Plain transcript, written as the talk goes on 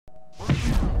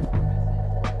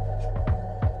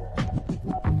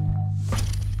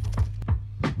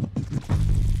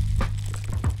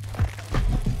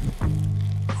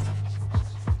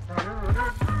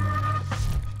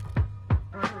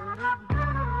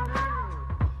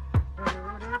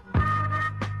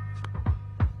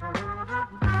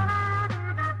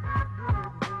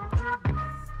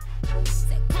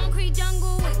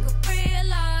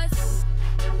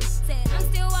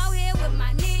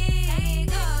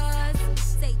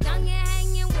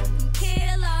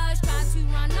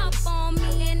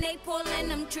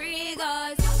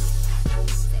triggers.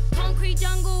 Said concrete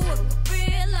jungle with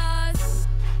gorillas.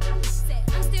 Said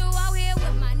I'm still out here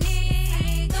with my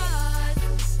niggas.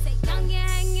 Say young and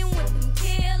hanging with them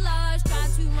killers. Try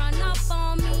to run up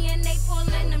on me and they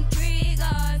pulling them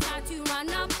triggers. Try to run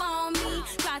up on me.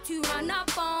 Try to run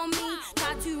up on me.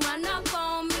 Try to run up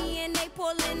on me and they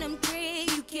pulling them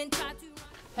triggers. You can try to.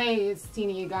 Hey, it's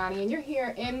Tina Yeganeh, and you're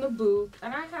here in the booth,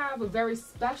 and I have a very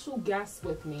special guest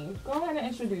with me. Go ahead and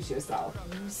introduce yourself.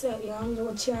 What's up, y'all? I'm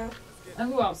Lor Choc.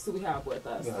 And who else do we have with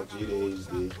us? We got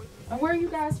CEHCK. And where are you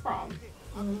guys from?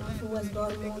 I'm from West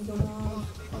Baltimore, I'm from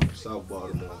South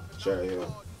Baltimore, Cherry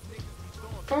Hill.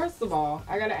 First of all,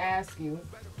 I gotta ask you,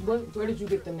 where did you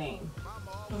get the name?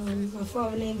 My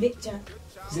father named Big Choc.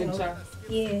 Big Choc?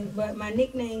 Yeah, but my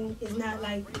nickname is not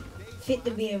like fit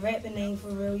to be a rapping name for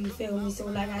real, you feel me? So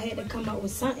like I had to come up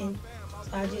with something.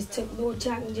 So I just took Lor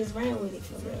Choc and just ran with it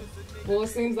for real. Well, it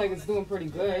seems like it's doing pretty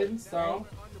good, so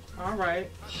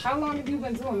alright. How long have you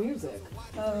been doing music?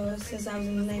 Since I was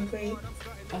in the 9th grade.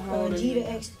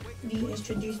 Gita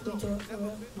introduced me to it for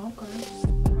real. Okay.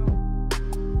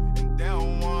 And they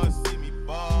don't wanna see me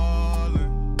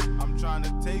ballin'. I'm trying to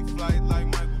take flight like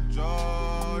Michael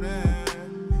Jordan.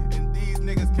 And these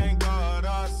niggas can't guard,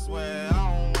 I swear.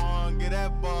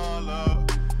 That ball up,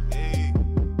 hey.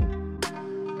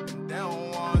 And they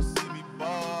don't wanna see me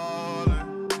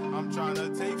ballin'. I'm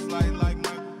tryna take flight like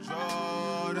Michael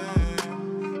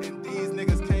Jordan. And these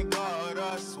niggas can't guard,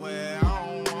 I swear. I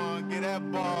don't wanna get that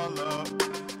ball up,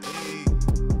 hey.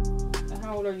 And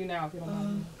how old are you now, if you don't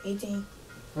mind? 18.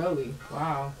 Really?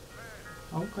 Wow.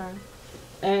 Okay.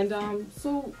 And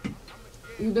so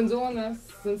you've been doing this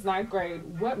since 9th grade.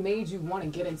 What made you want to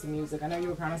get into music? I know you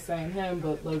were kind of saying him,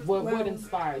 but like, what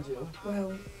inspired you?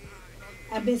 Well,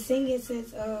 I've been singing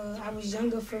since I was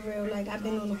younger for real. Like I've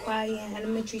been on the choir in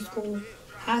elementary school,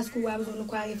 high school. I was on the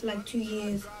choir for like 2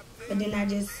 years, but then I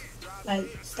just like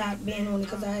stopped being on it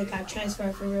because I got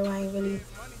transferred for real. I ain't really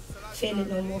feeling it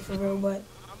no more for real. But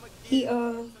he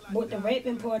brought the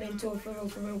rapping part into it for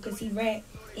real, because he rap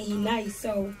and he nice.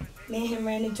 So me and him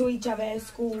ran into each other at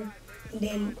school. And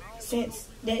then since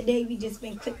that day, we just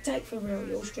been click tight for real,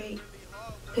 yo, straight.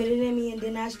 Put it in me, and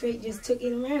then I straight just took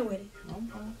it and ran with it.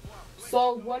 Okay.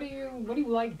 So what do you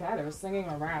like better, singing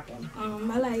or rapping?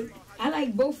 I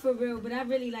like both for real, but I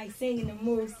really like singing the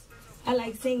most. I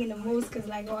like singing the most because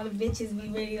like all the bitches be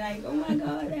really like, oh my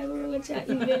God, that Lor Choc,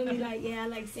 you feel me? Like, yeah, I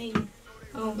like singing.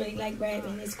 I don't really like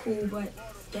rapping. It's cool, but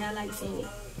yeah, I like singing.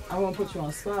 I want to put you on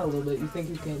the spot a little bit. You think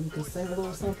you can sing a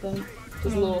little something?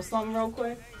 Just a little something real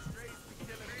quick?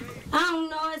 I don't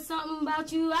know, it's something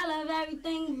about you. I love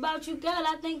everything about you, girl.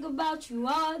 I think about you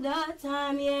all the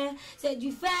time, yeah. Said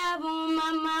you forever on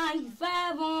my mind, you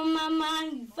forever on my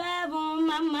mind, you forever on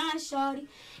my mind, shorty.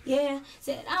 Yeah,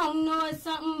 said I don't know, it's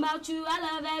something about you. I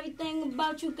love everything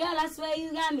about you, girl. I swear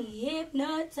you got me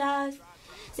hypnotized.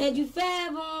 Said you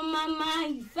forever on my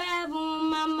mind, you forever on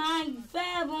my mind, you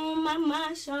forever on my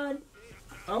mind, shorty.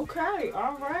 Okay,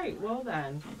 all right. Well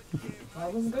then,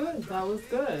 that was good. That was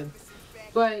good.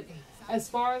 But as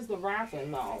far as the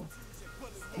rapping, though,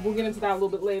 we'll get into that a little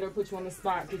bit later, put you on the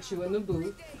spot, get you in the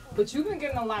booth. But you've been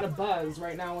getting a lot of buzz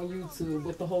right now on YouTube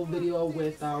with the whole video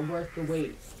with Worth the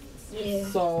Wait. Yeah.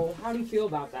 So how do you feel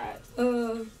about that?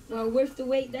 Well, Worth the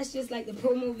Wait, that's just like the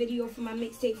promo video for my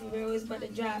mixtape for real. It's about to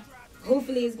drop.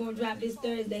 Hopefully it's going to drop this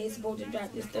Thursday. It's supposed to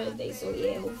drop this Thursday. So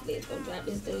yeah, hopefully it's going to drop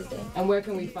this Thursday. And where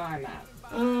can we find that?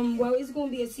 Well, it's going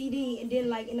to be a CD, and then,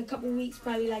 like, in a couple weeks,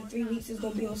 probably, like, 3 weeks, it's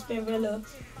going to be on Spinrilla,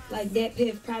 like, that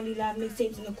Piff, probably live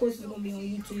mixtapes, and, of course, it's going to be on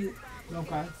YouTube.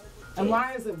 Okay. And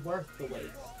why is it worth the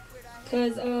wait?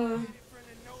 Because,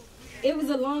 it was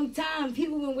a long time.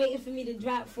 People been waiting for me to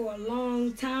drop for a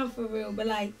long time, for real, but,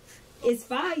 like, it's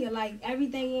fire. Like,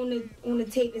 everything on the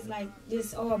tape is, like,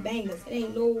 just all bangers. It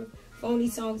ain't no phony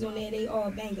songs on there. They all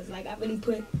bangers. Like, I really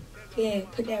put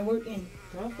that work in.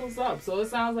 That's what's up. So it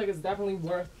sounds like it's definitely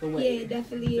worth the wait. Yeah, it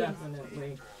definitely is.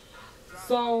 Definitely.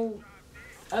 So,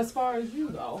 as far as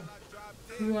you go,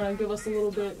 you want to give us a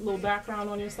little background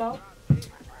on yourself?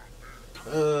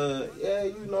 Yeah,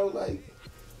 you know, like,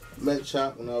 met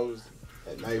Choc when I was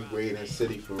at 9th grade in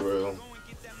City for real.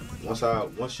 Once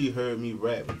she heard me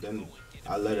rap, then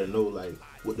I let her know like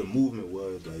what the movement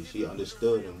was. Like she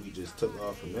understood, and we just took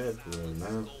off from there for real.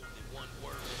 Now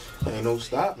ain't no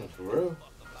stopping for real.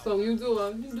 So you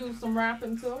do some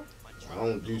rapping too? I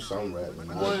don't do some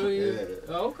rapping.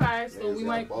 Okay, so we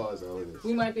might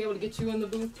be able to get you in the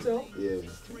booth too. Yeah.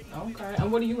 Okay,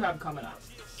 and what do you have coming up?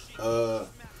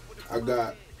 I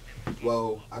got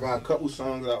Well, I got a couple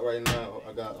songs out right now.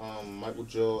 I got Michael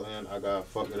Jordan, I got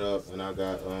Fuck It Up, and I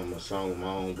got a song with my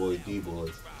homeboy D-Boy.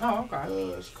 Oh, okay.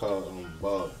 It's called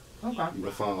Bob. Okay. You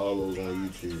can find all those on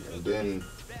YouTube. And then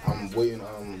I'm waiting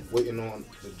on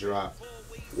to drop.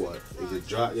 What? Is it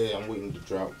drop? Yeah, I'm waiting to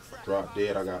drop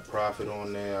Dead. I got Prophet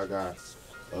on there. I got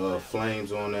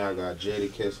Flames on there. I got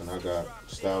Jadakiss and I got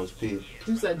Styles P.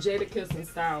 You said Jadakiss and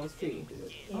Styles P.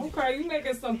 Yeah. Okay, you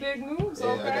making some big moves, yeah,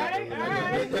 okay?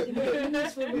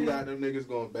 We got them niggas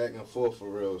going back and forth for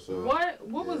real. So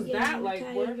what was that like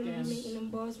working? Making them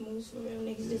boss moves for real.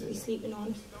 Niggas just be sleeping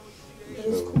on us. It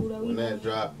was cool though. When that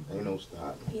drop, ain't no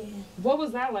stop. Yeah. What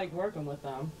was that like working with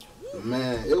them?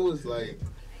 Man, it was like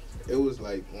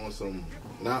on some,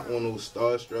 not on no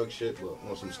starstruck shit, but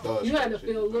on some starstruck shit. You had to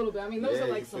feel a little bit. I mean, those are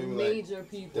like some major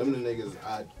like, people. Them the niggas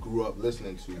I grew up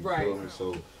listening to, you feel me?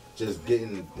 So just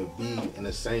getting to be in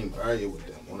the same area with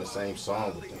them, on the same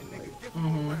song with them,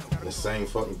 like the same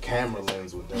fucking camera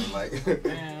lens with them, like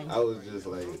I was just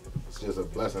like, it's just a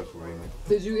blessing for me.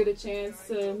 Did you get a chance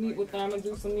to meet with them and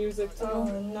do some music too?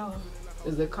 No.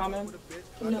 Is it coming?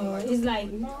 No, it's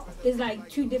like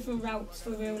two different routes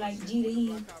for real, like G to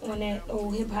E on that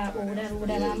old hip hop or whatever.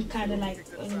 Yeah. I'm kind of like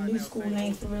in a new school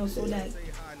lane for real, so like,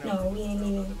 no, we ain't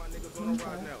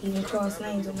even cross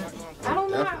lanes or nothing. I don't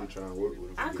know. Definitely trying to work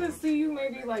with I could see you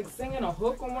maybe like singing a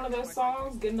hook on one of their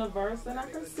songs, getting a verse, and I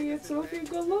could see it too if you're a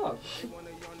good look. You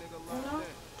know?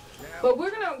 But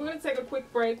we're gonna take a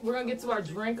quick break. We're gonna get to our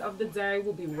drink of the day.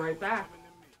 We'll be right back.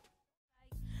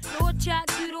 Lor Choc,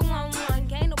 you the one.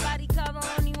 Can't nobody cover,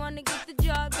 only one to get the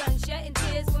job done. Shedding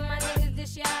tears for my niggas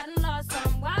this year, I done lost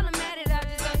some. While I'm at it, I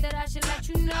just thought that I should let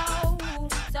you know.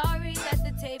 Sorry that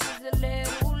the tape is a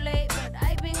little late, but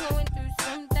I've been going through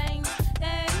some things.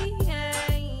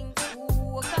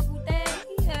 Ooh, a couple days.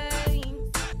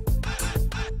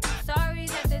 Sorry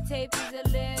that the tape is a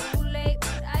little late,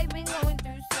 but I've been going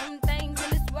through some things,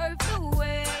 and it's worth the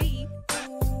wait.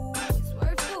 Ooh, it's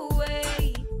worth the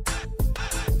wait.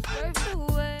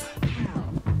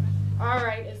 All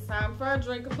right, it's time for our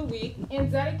drink of the week.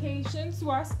 In dedication to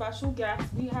our special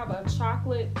guest, we have a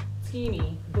chocolate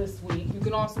teeny this week. You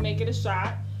can also make it a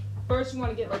shot. First, you want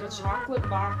to get like a chocolate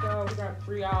vodka. We got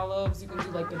 3 olives. You can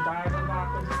do like the diamond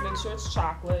vodka. Just make sure it's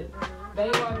chocolate. Then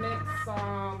you want to mix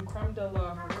some creme de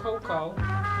la coco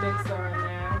mixer in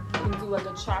there. You can do like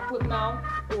a chocolate milk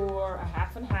or a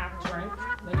half and half drink.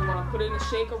 Then you want to put it in a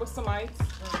shaker with some ice.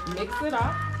 Mix it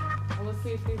up. And let's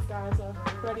see if these guys are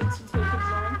ready to take a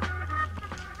drink.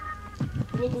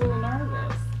 You look a little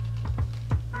nervous.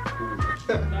 Cool.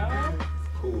 No?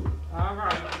 Cool. All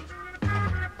right.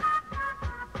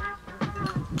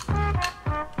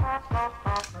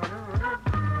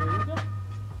 There you go.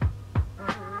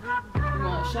 You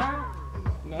want a shot?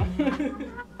 No.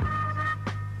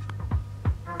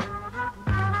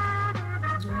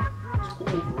 It's cool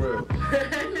for real.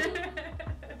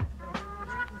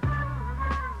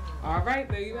 All right,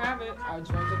 there you have it. Our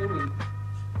drink of the week.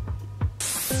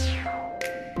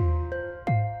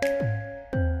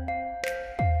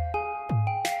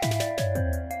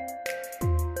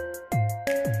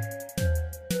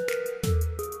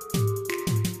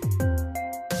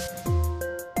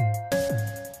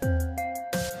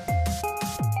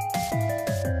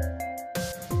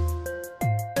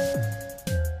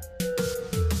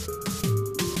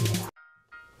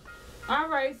 All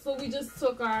right, so we just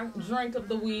took our drink of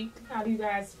the week. How do you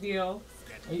guys feel?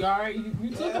 Are you all right? You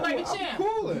took it like a champ.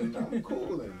 I'm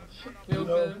cooling. Feel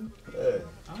good? Yeah.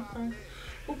 Okay.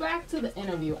 Well, back to the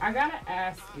interview. I gotta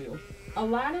ask you. A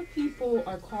lot of people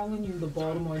are calling you the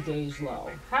Baltimore Dej Low.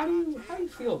 How do you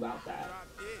feel about that?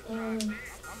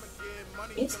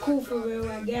 It's cool for real,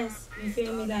 I guess. You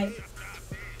feel me? Like,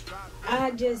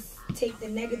 I just take the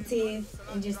negative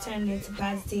and just turn it into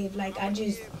positive. Like, I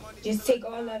just take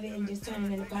all of it and just turn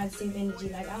it into positive energy.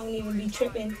 Like, I don't even be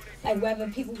tripping. Like, whether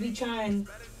people be trying,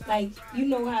 like, you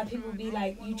know how people be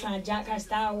like, you trying to jock our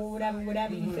style or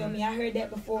whatever, you feel me? I heard that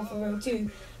before for real, too.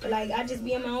 But, like, I just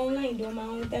be in my own lane doing my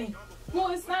own thing. Well,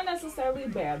 it's not necessarily a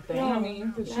bad thing. No, I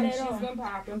mean, she's all. been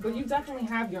popping, but you definitely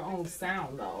have your own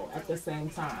sound though at the same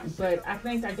time. But I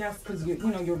guess because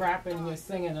you're rapping and you're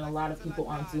singing, and a lot of people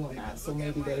aren't doing that, so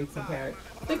maybe they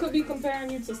could be comparing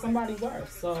you to somebody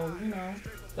worse. So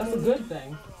that's a good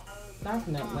thing,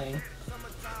 definitely.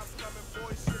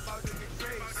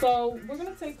 So we're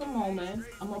gonna take a moment.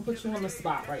 I'm gonna put you on the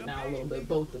spot right now a little bit,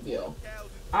 both of you.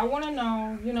 I want to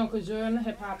know, because you're in the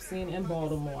hip hop scene in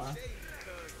Baltimore.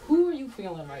 Who are you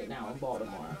feeling right now in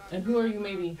Baltimore? And who are you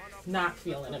maybe not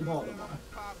feeling in Baltimore?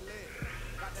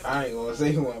 I ain't gonna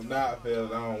say who I'm not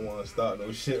feeling. I don't want to start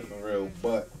no shit for real.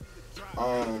 But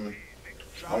I'm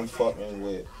fucking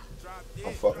with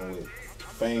I'm fucking with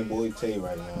Fame Boy Tay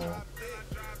right now.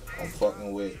 I'm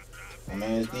fucking with my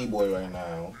man's D-Boy right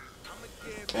now.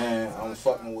 And I'm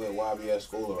fucking with YBS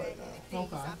Scholar right now.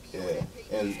 Okay.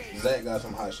 Yeah. And Zach got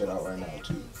some hot shit out right now,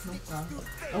 too. Okay.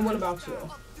 And what about you?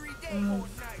 I'm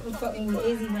fucking with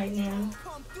Izzy right now.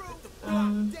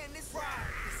 I'm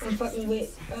fucking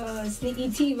with Sneaky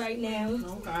T right now.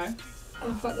 Okay.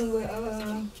 I'm fucking with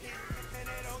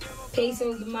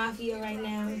Pesos the Mafia right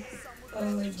now.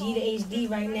 G to HD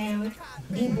right now.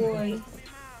 D-Boy.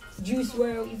 Juice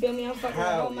WRLD, you feel me? I'm fucking with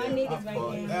all my niggas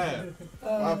right now.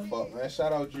 My fuck, man.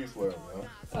 Shout out Juice WRLD,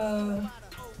 man.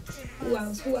 Who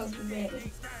else was that?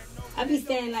 I be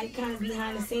staying like kind of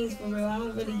behind the scenes for real. I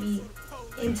don't really be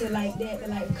into like that, but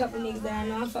like a couple niggas that I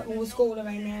know. I'm fucking with Scholar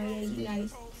right now. Yeah, he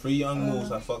nice. Free Young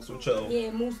Moose, I fucks with Cho. Yeah,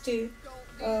 Moose too.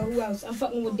 Who else? I'm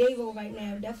fucking with Davo right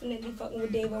now. Definitely fucking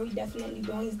with Davo. He definitely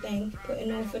doing his thing,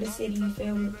 putting on for the city. You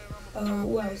feel me?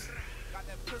 Who else?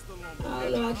 I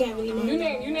don't know. I can't really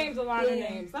name. You named a lot of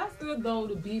names. That's good though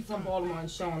to be from Baltimore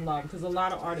and showing love because a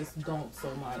lot of artists don't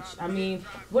so much. I mean,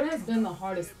 what has been the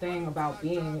hardest thing about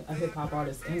being a hip hop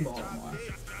artist in Baltimore?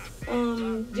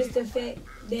 Just the fact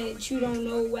that you don't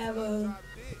know whether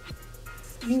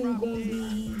you gonna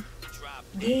be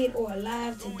dead or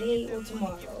alive today or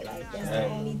tomorrow. Like that's the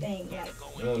only thing. Like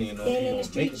you don't even know then in the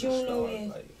streets, you don't know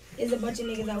if there's a bunch of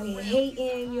niggas out here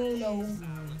hating. You don't know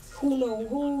who.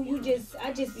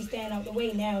 I just be staying out the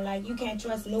way now. Like you can't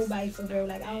trust nobody for real.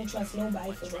 Like I don't trust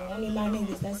nobody for real. Only my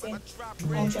niggas. That's it.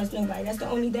 I don't trust nobody. That's the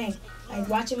only thing. Like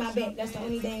watching my back. That's the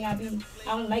only thing I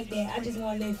don't like that. I just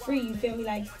want to live free. You feel me?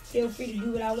 Like feel free to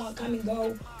do what I want. Come and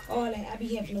go. All that. I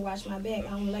be having to watch my back.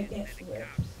 I don't like that for real.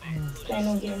 Plan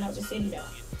on getting out the city though.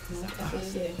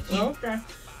 Okay.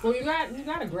 Well, you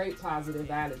got a great positive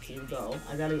attitude though.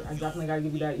 I definitely gotta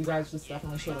give you that. You guys just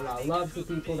definitely showed a lot of love to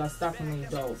people. That's definitely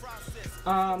dope.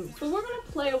 So we're gonna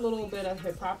play a little bit of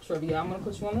hip hop trivia. I'm gonna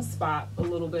put you on the spot a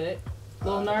little bit. A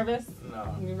little nervous?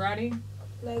 No. You ready?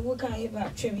 Like what kind of hip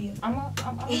hop trivia? I'm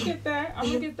gonna get there. I'm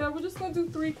gonna get there. We're just gonna do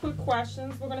 3 quick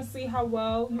questions. We're gonna see how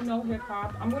well you know hip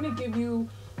hop. I'm gonna give you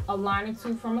a line or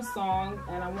 2 from a song,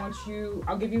 and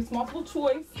I'll give you multiple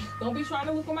choice. Don't be trying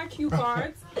to look on my cue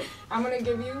cards. I'm gonna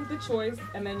give you the choice,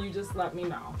 and then you just let me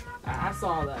know. I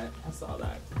saw that.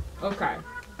 Okay.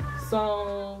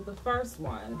 So the first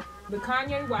one, the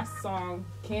Kanye West song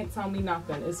 "Can't Tell Me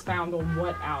Nothing" is found on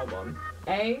what album?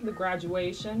 A, The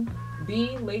Graduation,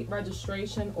 B, Late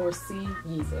Registration, or C,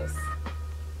 Yeezus?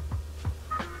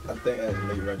 I think that's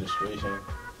Late Registration.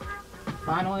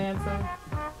 Final answer?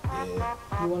 Yeah.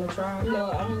 You want to try?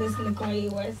 No, I don't listen to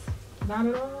Kanye West. Not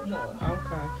at all? No.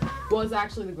 Okay. Well, it's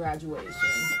actually The Graduation.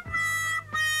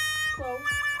 Close.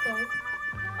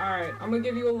 Alright, I'm going to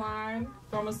give you a line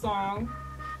from a song,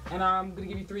 and I'm going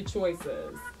to give you 3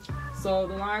 choices. So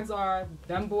the lines are,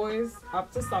 them boys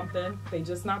up to something, they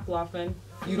just not bluffing.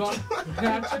 You don't...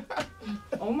 Gotcha.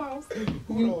 Almost.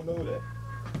 Who don't know that?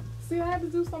 See, I had to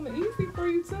do something easy for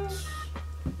you, too.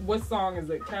 What song is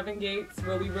it? Kevin Gates,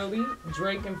 Really Really,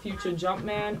 Drake and Future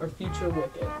Jumpman, or Future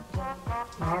Wicked?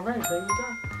 Alright, there you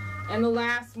go. And the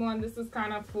last one, this is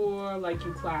kind of for like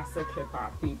you classic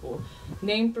hip-hop people.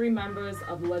 Name 3 members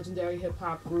of the legendary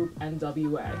hip-hop group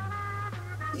NWA.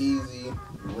 Easy,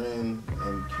 Ren,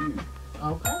 and Q.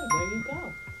 Okay, there you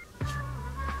go.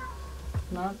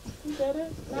 You get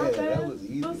it? Not Yeah, bad. that was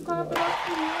easy. Let's clap it up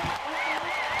for you.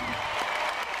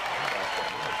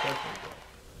 Okay.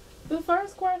 The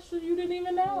first question you didn't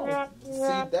even know. See,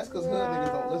 that's because hood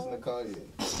niggas don't listen to Kanye.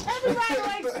 Everybody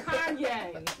likes Kanye.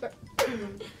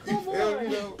 Come on. You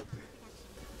know?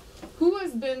 Who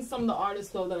has been some of the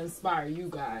artists though that inspire you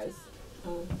guys?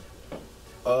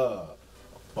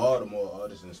 Baltimore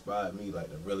artists inspired me like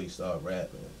to really start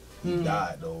rapping. He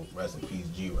died though. Rest in peace,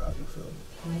 G-Rock. You feel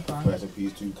me? Okay. Rest in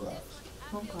peace, 2 Clocks.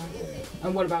 Okay. Yeah.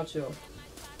 And what about you?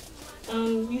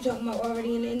 You talking about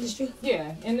already in the industry?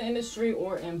 Yeah, in the industry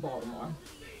or in Baltimore.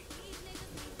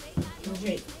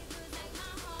 Drake.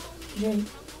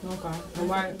 Okay. And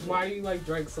why do you like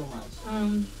Drake so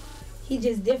much? He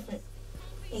just different,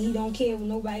 and he don't care what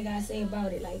nobody gotta say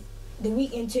about it. Like The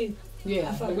Weeknd too. Yeah,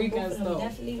 I fuck The with both Weeknd's of them. dope.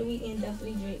 Definitely The Weeknd,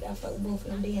 definitely Drake. I fuck with both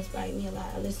of them. They inspire me a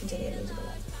lot. I listen to their music a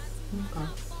lot. Okay.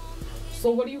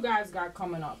 So what do you guys got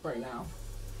coming up right now?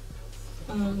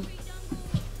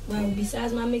 Well,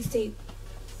 besides my mixtape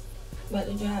about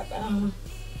to drop, I'm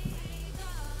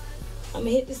gonna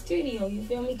hit the studio. You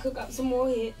feel me? Cook up some more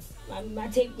hits. My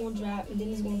tape gonna drop, and then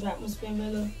it's gonna drop on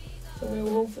Spinrilla for real.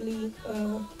 Hopefully,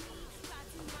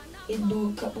 it do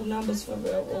a couple numbers for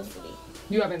real. Hopefully.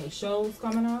 You have any shows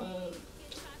coming up?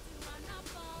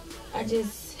 I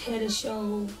just had a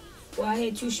show. Well, I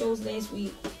had 2 shows last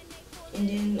week. And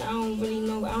then I don't really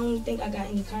know. I don't think I got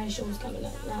any car shows coming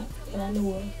up, not that I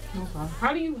know of. Okay.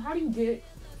 How do you get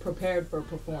prepared for a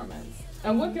performance?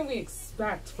 And what can we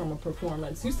expect from a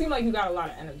performance? You seem like you got a lot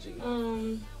of energy.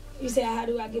 You say how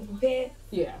do I get prepared?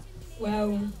 Yeah.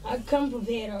 Well, I come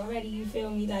prepared already, you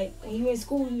feel me? Like, when you in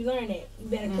school, you learn that. You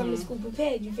better come to school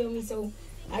prepared, you feel me? So,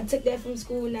 I took that from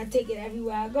school and I take it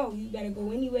everywhere I go. You better go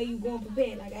anywhere you going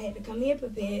prepared. Like, I had to come here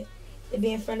prepared to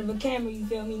be in front of a camera, you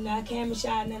feel me? Not camera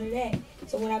shy, none of that.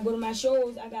 So, when I go to my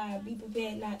shows, I gotta be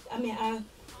prepared. I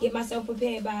get myself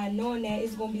prepared by knowing that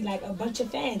it's gonna be like a bunch of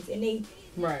fans. And they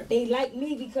like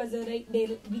me because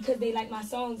they like my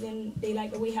songs and they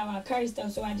like the way how I carry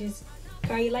stuff. So, I just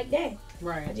carry it like that.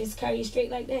 Right. I just carry it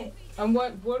straight like that. And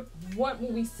what will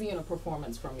we see in a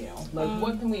performance from you? Like,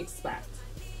 what can we expect?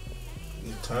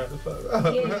 You turn the fuck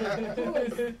up.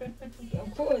 Yeah,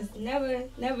 of course.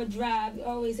 Never drive. You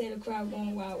always had the crowd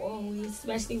going wild, always.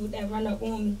 Especially with that Run Up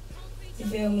On Me. You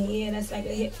feel me? Yeah, that's like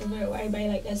a hit for real. Everybody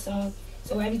like that song.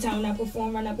 So every time I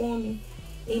perform Run Up On Me,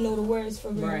 they know the words for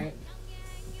real. Right.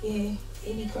 Yeah,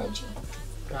 they be crouching.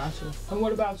 Gotcha. And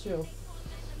what about you?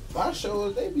 My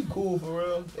shows, they be cool for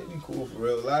real. They be cool for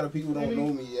real. A lot of people don't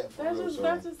know me yet for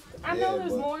real. I know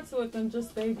there's more to it than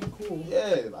just they be cool.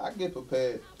 Yeah, I get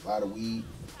prepared. A lot of weed,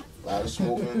 a lot of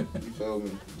smoking, you feel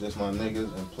me? Just my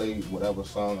niggas and play whatever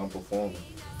song I'm performing.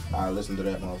 I listen to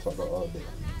that motherfucker all day.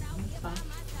 Okay.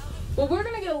 Well, we're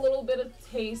going to get a little bit of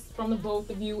taste from the both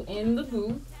of you in the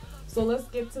booth. So let's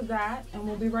get to that and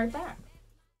we'll be right back.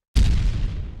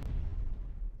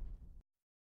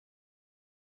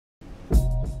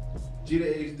 G to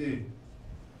HD.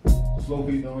 Slow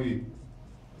beat, don't eat.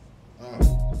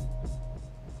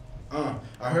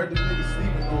 I heard the niggas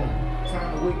sleeping on me.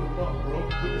 Time to wake them up, bro.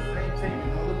 With the same tape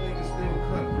and all the niggas still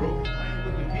cut, bro. I ain't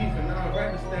with the beef and I'd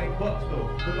rather stack bucks, though.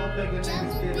 But don't think a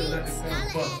nigga scared to let the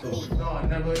fans bust, though. No,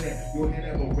 never that. You'll hear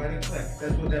that go red and clap.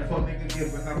 That's what that fuck nigga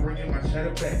give when I bring in my cheddar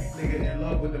back. Nigga in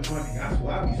love with the money. I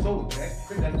swear I be so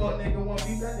attached. If that fuck nigga want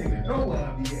me, that nigga know where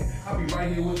I be at. I be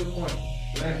right here with the money.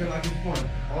 Laughing like it's fun.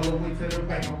 All the way to the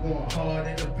bank, I'm going hard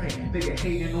in the paint. Nigga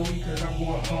hating on me cause I'm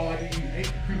going hard in you. Ain't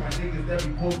free my niggas that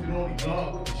be posted on the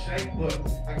guard with the shake. But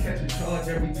I catch a charge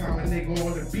every time a nigga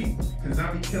on the beat. Cause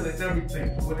I be killing everything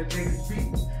when a nigga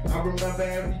speak. I remember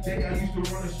every day I used to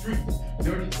run the street.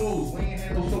 Dirty clothes, we ain't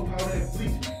had no soap powder and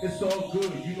bleach. It's all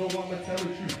good, you know I'ma tell the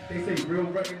truth. They say real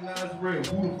recognize real.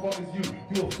 Who the fuck is you?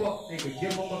 You a fuck nigga,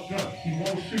 give him a gun, he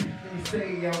won't shoot. He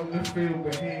say he out in the field,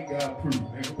 but he ain't got proof,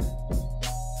 nigga.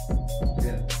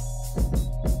 Yeah.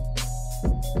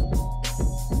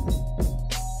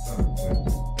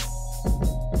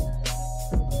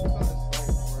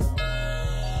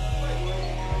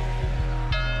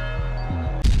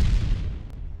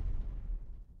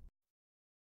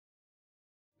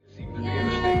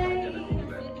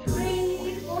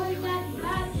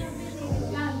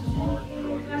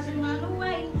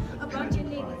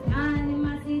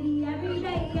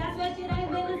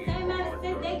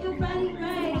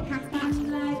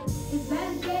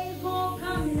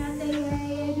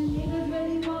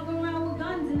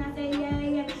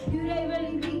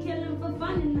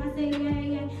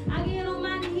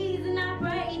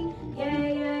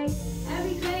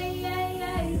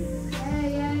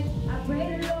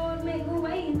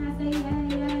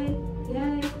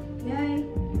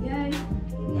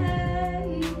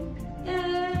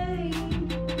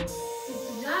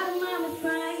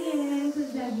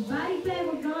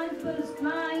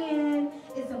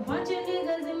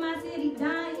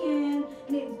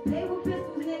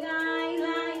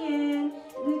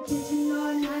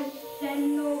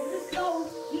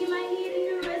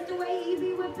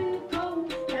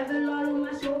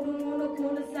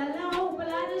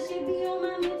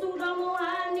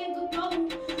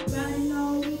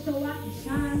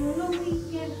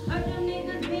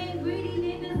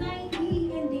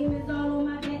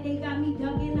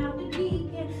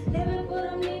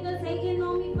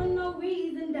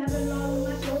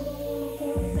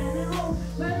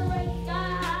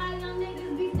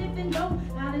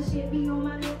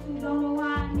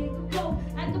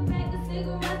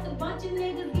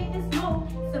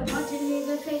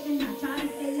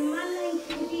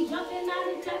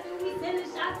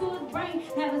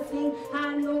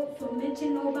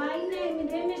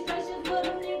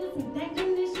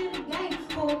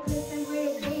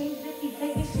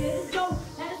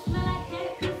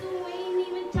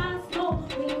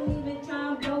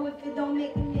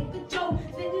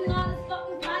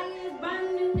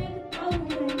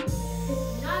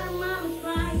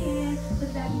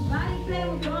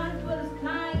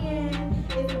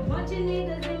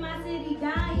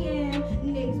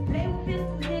 Niggas play with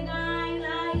pistols, nigga, I ain't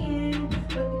lying.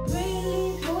 But the green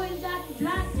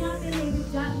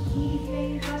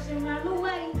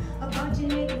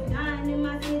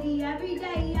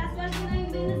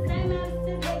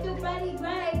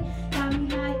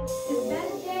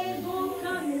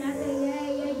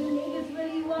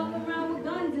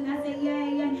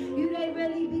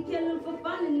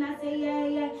I say, yeah,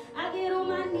 yeah. I get on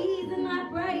my knees and I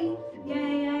pray, yeah,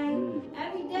 yeah.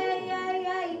 Every day, yeah,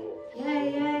 yeah, yeah,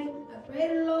 yeah. I pray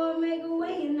the Lord make a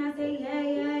way and I say, yeah,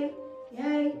 yeah,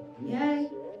 yeah, yeah,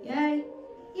 yeah,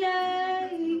 yeah,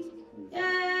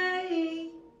 yeah.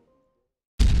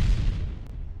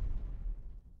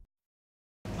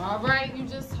 All right, you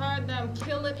just heard them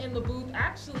kill it in the booth.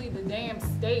 Actually, the damn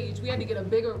stage. We had to get a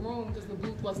bigger room because the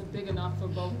booth wasn't big enough for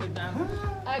both of them.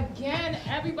 Again,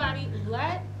 everybody,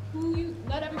 let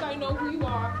everybody know who you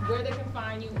are, where they can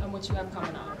find you, and what you have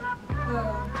coming up.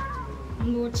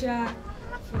 I'm Lor Choc,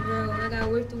 for real. I got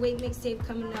Worth the Wait mixtape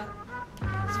coming up.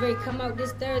 It's ready to come out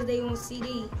this Thursday on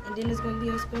CD, and then it's gonna be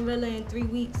on Spinrilla in 3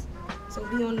 weeks. So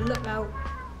be on the lookout.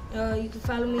 You can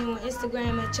follow me on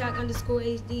Instagram at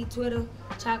CHOC_HD, Twitter,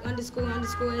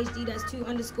 CHOC__HD, that's 2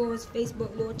 underscores,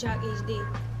 Facebook, Lor Choc HD.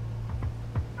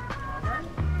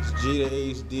 It's G to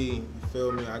HD, you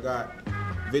feel me? I got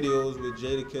videos with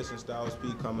Jada Kiss and Styles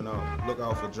P coming out. Look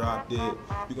out for Drop Dead.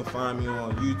 You can find me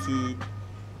on YouTube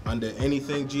under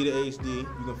anything G to HD.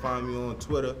 You can find me on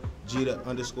Twitter,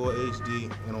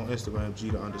 G_HD, and on Instagram,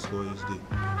 G_HD.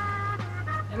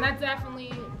 And that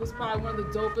definitely was probably one of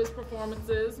the dopest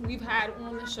performances we've had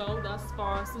on the show thus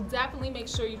far. So definitely make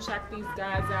sure you check these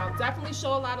guys out. Definitely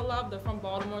show a lot of love. They're from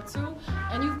Baltimore too.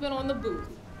 And you've been on the booth.